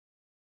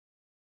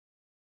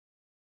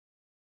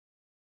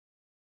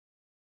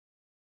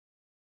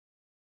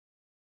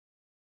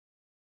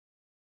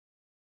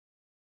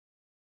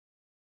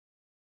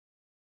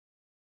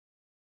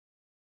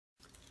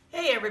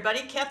Hey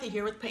everybody, Kathy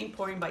here with Paint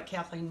Pouring by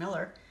Kathleen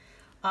Miller.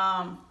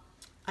 I'm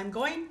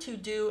going to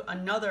do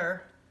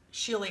another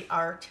Sheely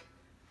art,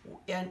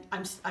 and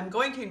I'm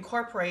going to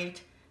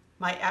incorporate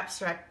my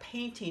abstract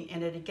painting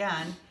in it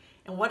again.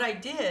 And what I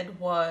did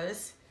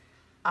was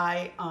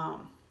I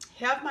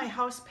have my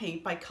house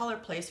paint by Color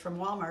Place from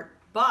Walmart,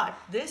 but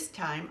this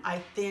time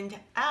I thinned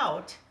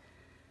out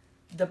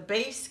the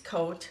base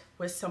coat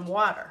with some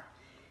water.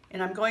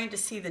 And I'm going to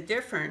see the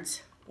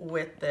difference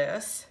with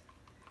this.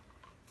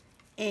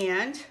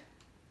 And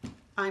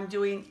I'm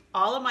doing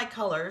all of my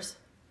colors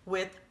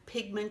with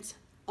pigments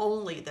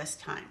only this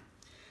time.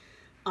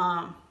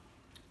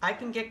 I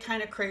can get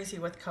kind of crazy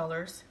with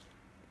colors.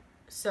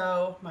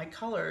 So my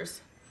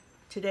colors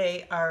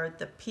today are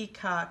the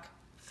Peacock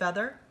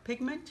Feather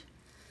pigment.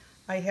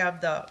 I have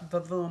the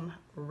Vavoom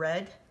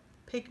Red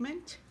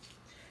pigment.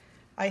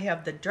 I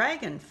have the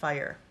Dragon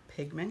Fire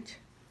pigment.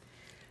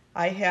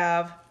 I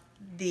have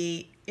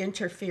the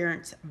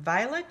Interference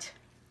Violet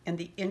and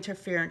the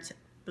Interference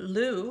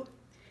Blue,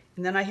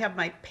 and then I have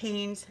my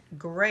Payne's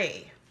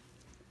Gray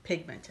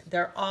pigment.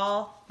 They're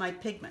all my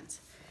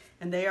pigments,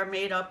 and they are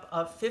made up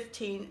of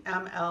 15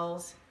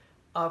 mLs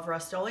of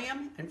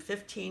Rust-Oleum and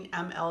 15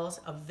 mLs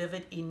of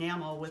Vivid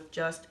Enamel with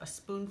just a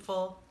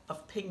spoonful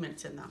of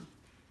pigments in them.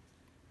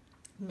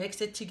 Mix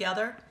it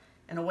together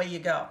and away you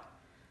go.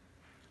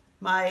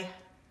 My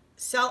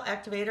cell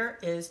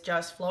activator is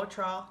just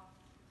Floetrol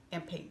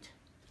and paint.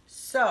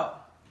 So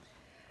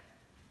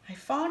I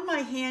found my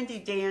handy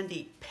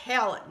dandy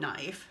palette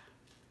knife,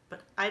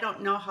 but I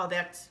don't know how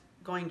that's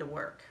going to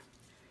work.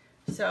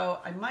 So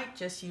I might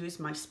just use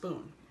my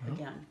spoon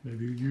again.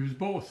 Maybe you use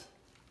both.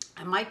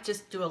 I might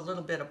just do a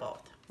little bit of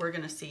both. We're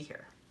going to see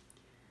here.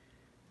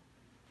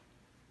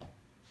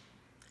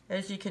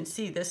 As you can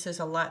see, this is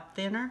a lot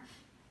thinner.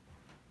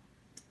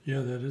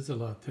 Yeah, that is a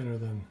lot thinner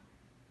than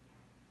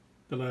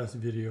the last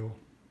video.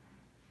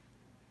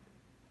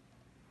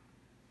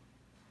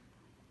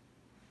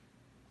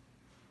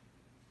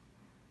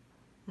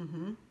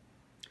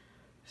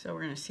 So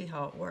we're going to see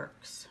how it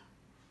works.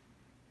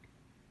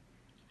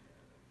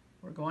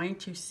 We're going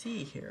to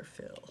see here,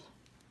 Phil,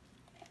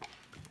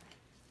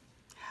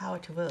 how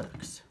it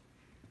works.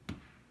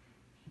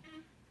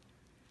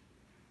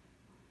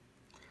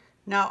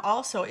 Now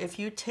also, if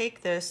you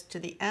take this to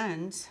the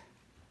ends,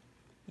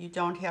 you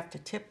don't have to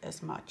tip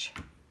as much.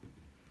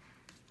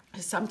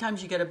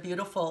 Sometimes you get a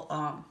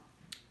beautiful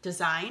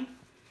design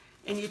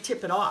and you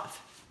tip it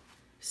off.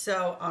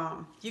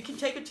 So you can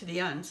take it to the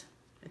ends.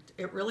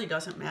 It really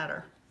doesn't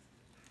matter.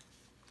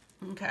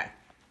 Okay.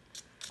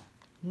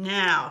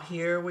 Now,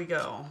 here we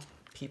go,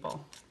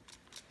 people.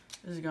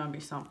 This is going to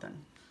be something.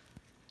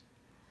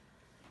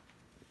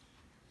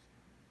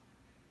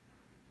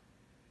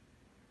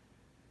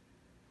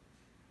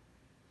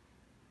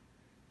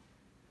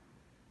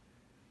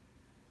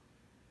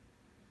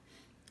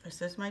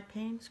 This is my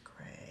Payne's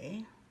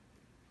Gray.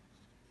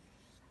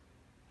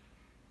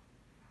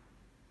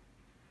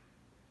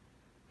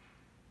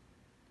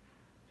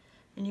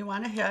 And you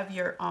want to have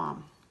your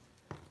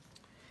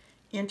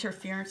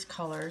interference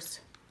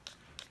colors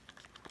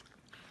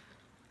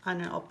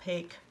on an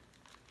opaque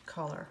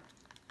color.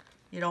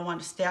 You don't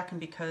want to stack them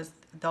because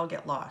they'll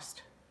get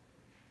lost.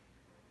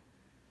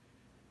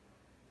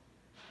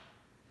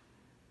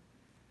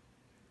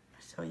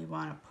 So you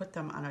want to put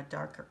them on a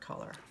darker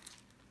color.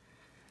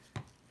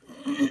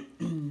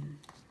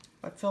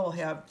 But Phil will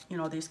have, you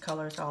know, these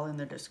colors all in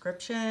the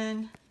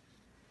description,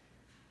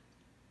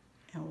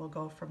 and we'll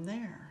go from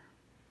there.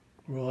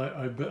 Well,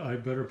 I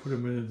better put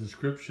them in the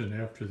description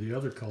after the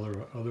other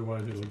color,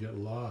 otherwise it'll get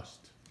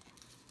lost.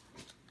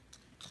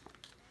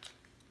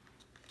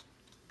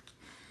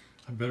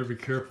 I better be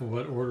careful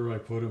what order I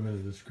put them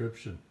in the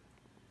description.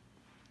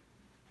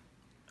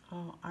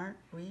 Oh, aren't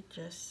we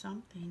just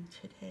something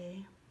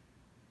today?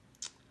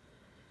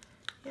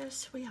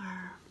 Yes, we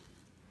are.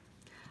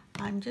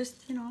 I'm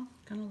just, you know,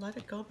 gonna let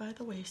it go by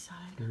the wayside.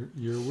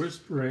 You're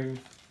whispering.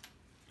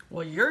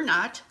 Well, you're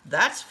not,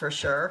 that's for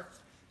sure.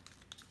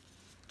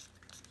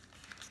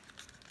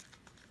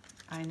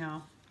 I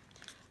know.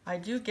 I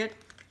do get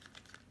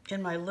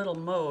in my little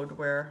mode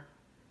where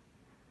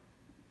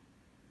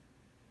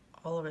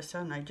all of a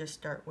sudden I just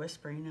start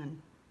whispering,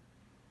 and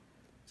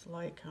it's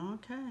like,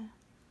 okay.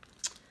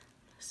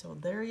 So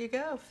there you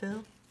go,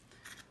 Phil.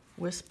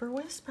 Whisper,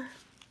 whisper.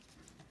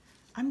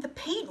 I'm the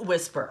paint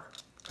whisperer.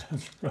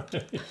 That's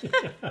right.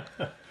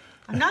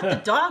 I'm not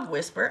the dog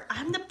whisperer,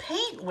 I'm the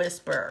paint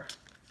whisperer.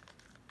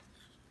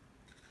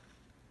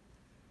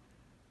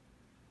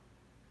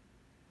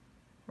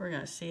 We're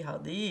going to see how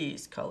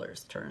these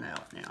colors turn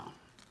out now.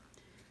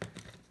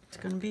 It's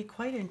going to be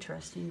quite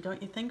interesting,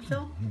 don't you think,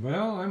 Phil?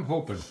 Well, I'm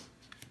hoping.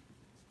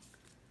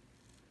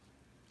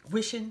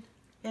 Wishing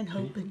and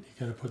hoping.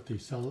 You got to put the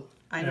cell.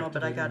 I know,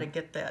 but I got to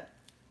get that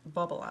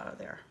bubble out of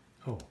there.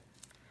 Oh.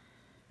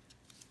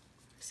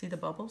 See the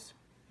bubbles?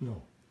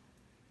 No.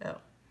 Oh.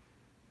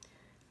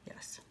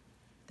 Yes.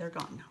 They're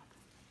gone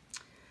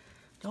now.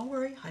 Don't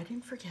worry, I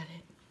didn't forget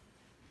it.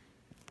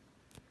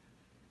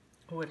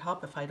 It would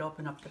help if I'd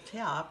open up the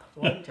tap,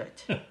 wouldn't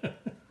it?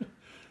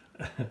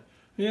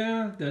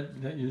 Yeah,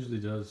 that usually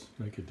does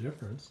make a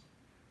difference.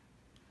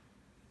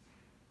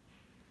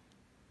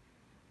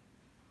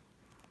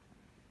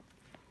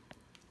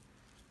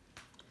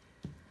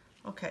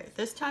 Okay,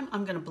 this time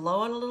I'm going to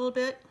blow it a little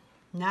bit.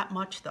 Not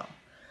much though.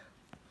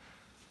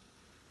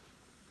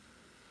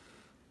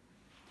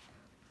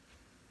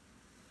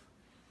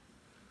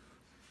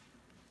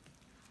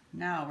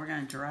 Now we're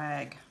going to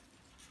drag.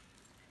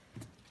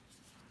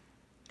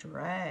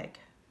 Drag.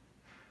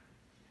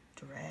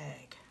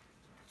 Drag.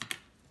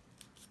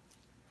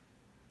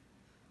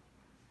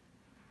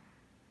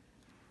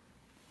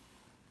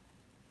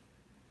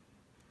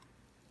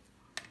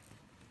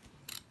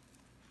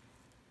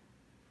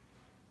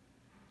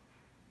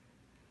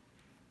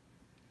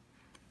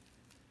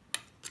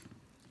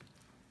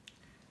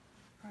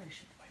 Probably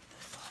should wipe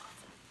this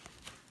off.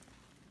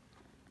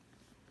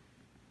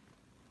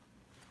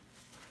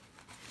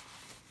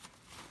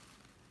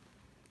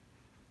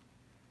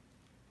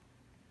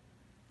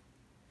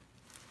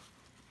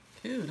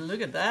 Dude,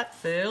 look at that,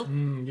 Phil.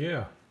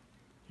 Yeah,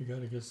 you got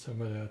to get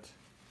some of that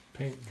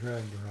paint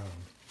dragged around.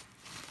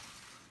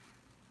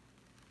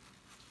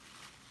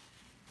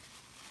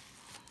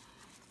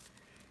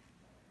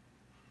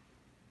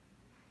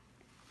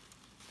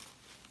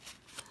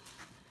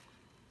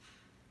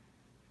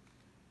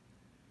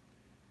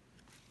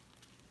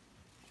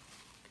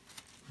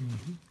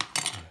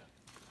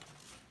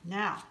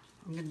 Now,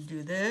 I'm going to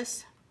do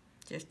this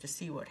just to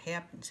see what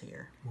happens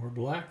here. More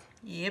black?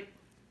 Yep.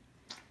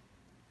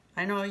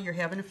 I know you're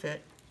having a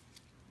fit.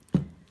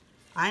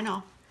 I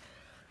know.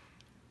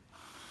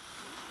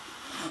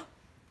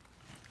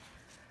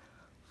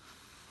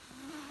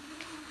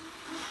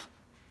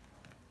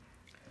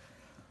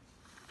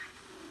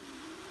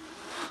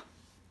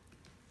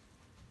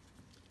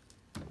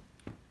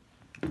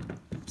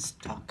 I'm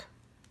stuck.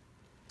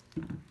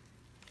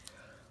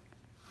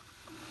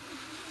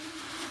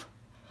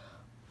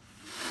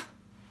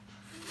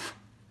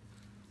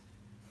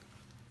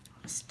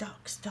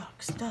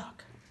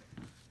 Stuck.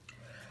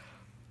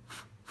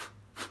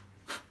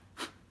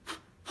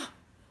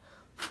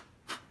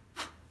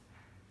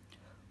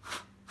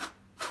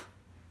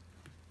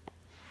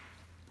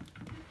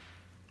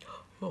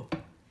 Oh.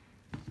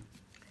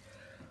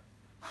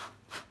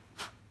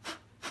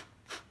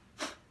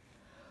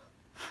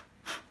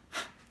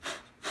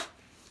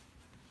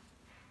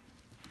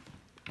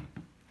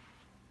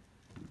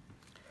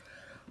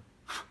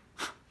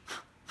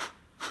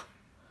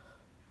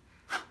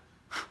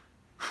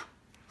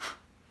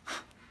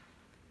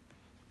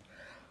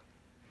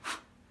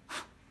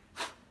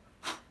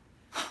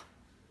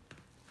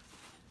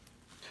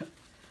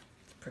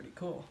 Pretty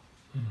cool.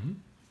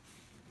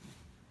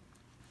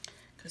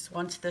 Because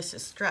once this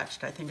is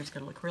stretched, I think it's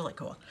going to look really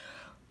cool.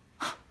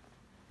 I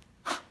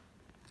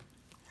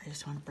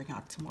just want to bring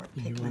out some more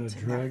pigments. You want to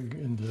drag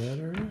into that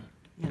area?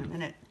 In a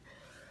minute.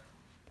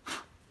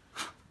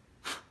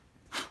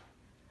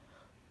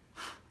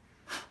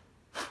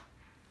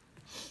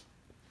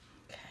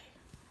 Okay.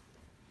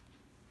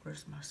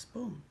 Where's my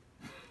spoon?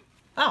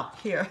 Oh,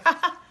 here.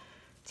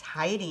 It's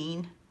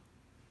hiding.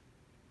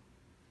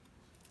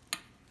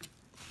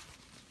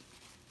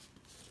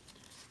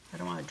 I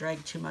don't want to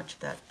drag too much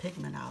of that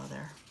pigment out of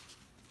there.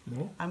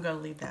 No. I'm going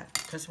to leave that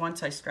because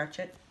once I stretch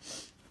it,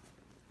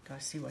 got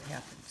to see what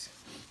happens.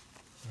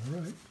 All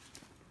right.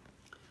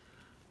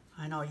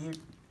 I know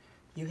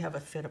you have a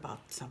fit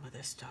about some of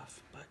this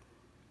stuff, but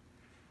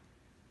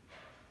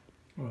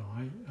Well,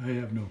 I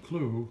have no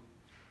clue,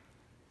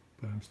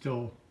 but I'm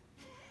still...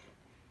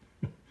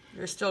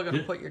 you're still going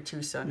to put your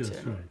 2 cents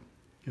That's in. right.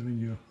 Giving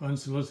you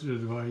unsolicited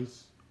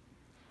advice,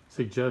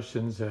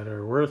 suggestions that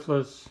are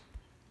worthless.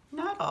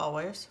 Not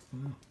always.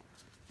 No.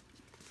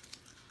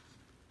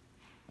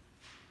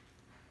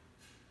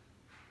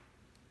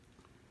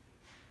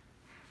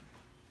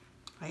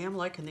 I am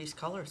liking these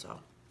colors though.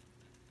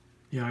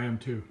 Yeah, I am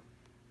too.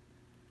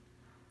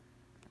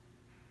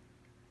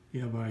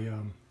 Yeah, by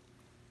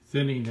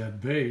thinning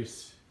that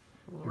base.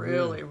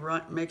 Really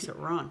makes it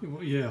run.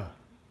 Well, yeah.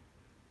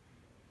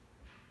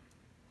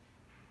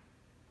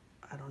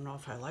 I don't know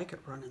if I like it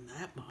running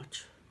that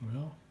much.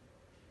 Well,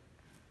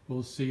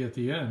 we'll see at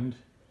the end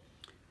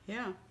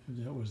Yeah.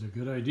 if that was a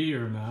good idea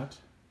or not.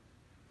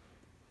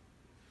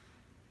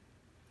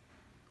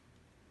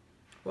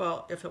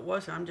 Well, if it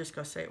wasn't, I'm just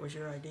going to say it was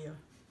your idea.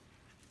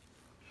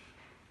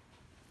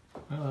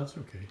 Well, that's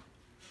okay.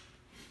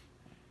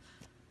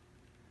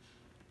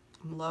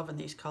 I'm loving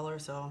these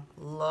colors though.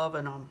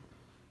 Loving them.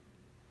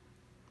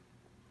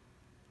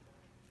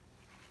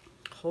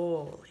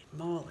 Holy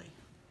moly.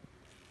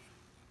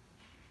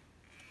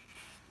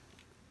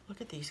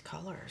 Look at these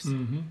colors.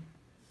 Mm-hmm.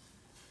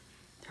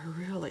 They're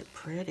really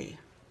pretty.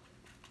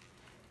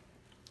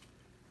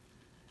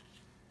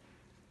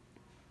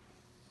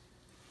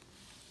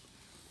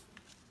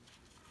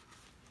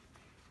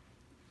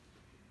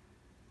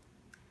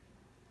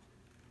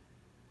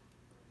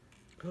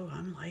 Oh,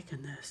 I'm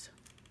liking this.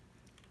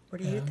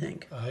 What do you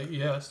think?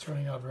 Yeah, it's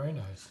turning out very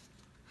nice.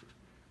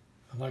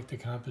 I like the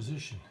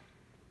composition.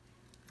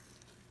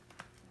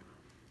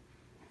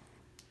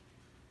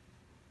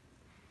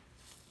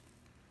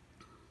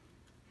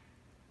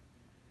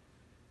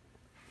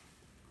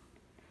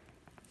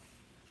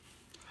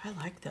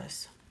 like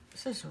this.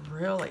 This is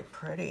really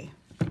pretty.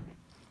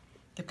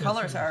 The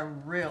colors are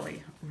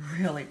really,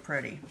 really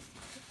pretty.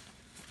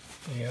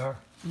 They are.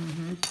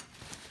 Mm-hmm.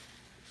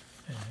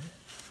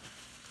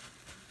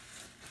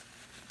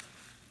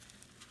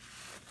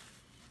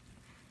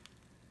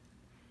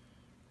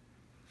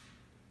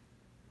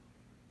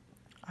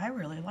 I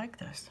really like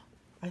this.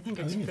 I think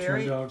it's it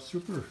very, turned out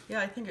super. yeah,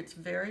 I think it's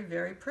very,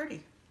 very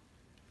pretty.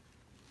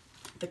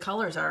 The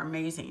colors are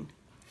amazing.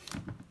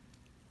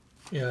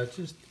 Yeah,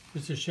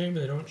 it's a shame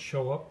they don't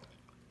show up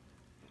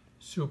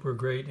super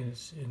great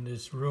in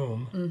this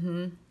room.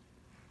 Mm-hmm.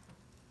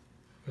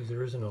 Because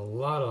there isn't a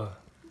lot of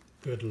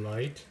good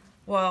light.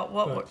 Well,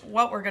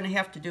 what we're going to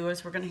have to do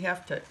is we're going to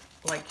have to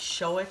like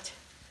show it.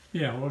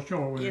 Yeah, we'll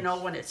show it when you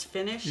know, when it's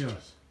finished.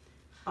 Yes.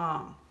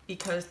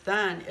 Because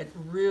then it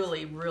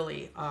really,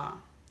 really,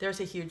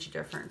 there's a huge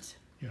difference.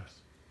 Yes.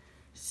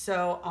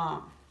 So,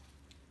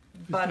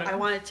 but I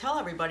want to tell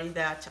everybody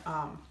that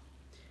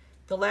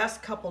the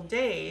last couple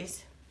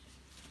days,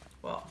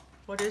 well,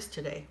 what is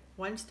today?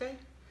 Wednesday?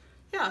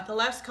 Yeah, the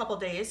last couple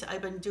days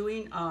I've been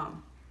doing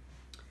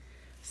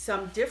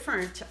some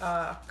different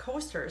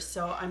coasters.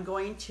 So I'm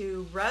going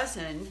to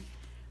resin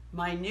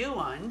my new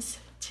ones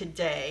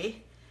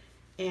today,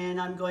 and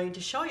I'm going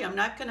to show you. I'm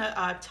not going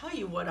to tell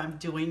you what I'm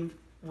doing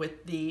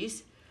with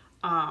these.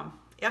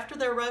 After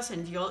they're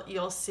resined,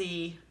 you'll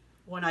see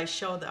when I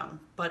show them.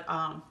 But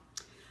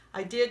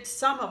I did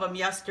some of them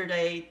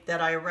yesterday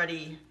that I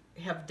already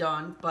have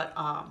done, but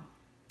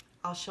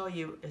I'll show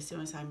you as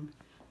soon as I'm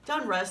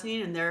done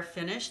resining and they're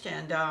finished.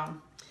 And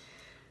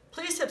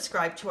please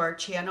subscribe to our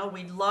channel.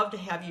 We'd love to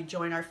have you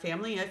join our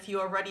family. If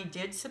you already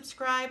did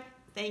subscribe,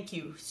 thank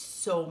you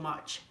so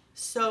much.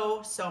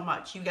 So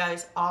much. You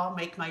guys all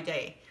make my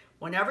day.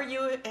 Whenever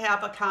you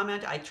have a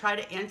comment, I try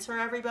to answer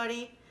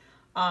everybody.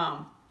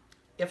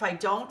 If I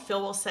don't,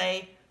 Phil will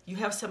say, you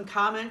have some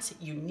comments,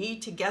 you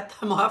need to get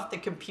them off the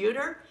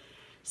computer.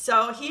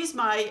 So he's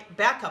my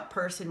backup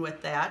person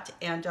with that,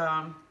 and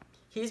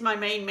he's my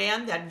main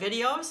man that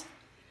videos.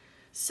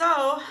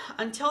 So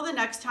until the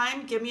next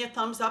time, give me a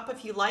thumbs up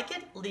if you like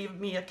it. Leave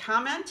me a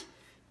comment.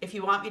 If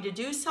you want me to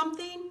do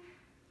something,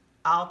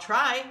 I'll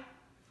try.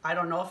 I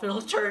don't know if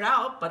it'll turn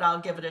out, but I'll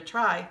give it a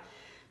try.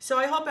 So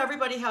I hope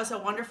everybody has a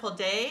wonderful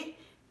day,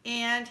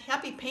 and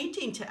happy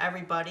painting to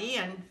everybody,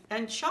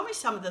 and show me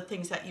some of the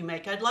things that you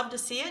make. I'd love to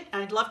see it,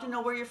 and I'd love to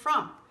know where you're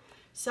from.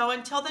 So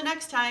until the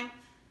next time,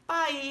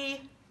 bye.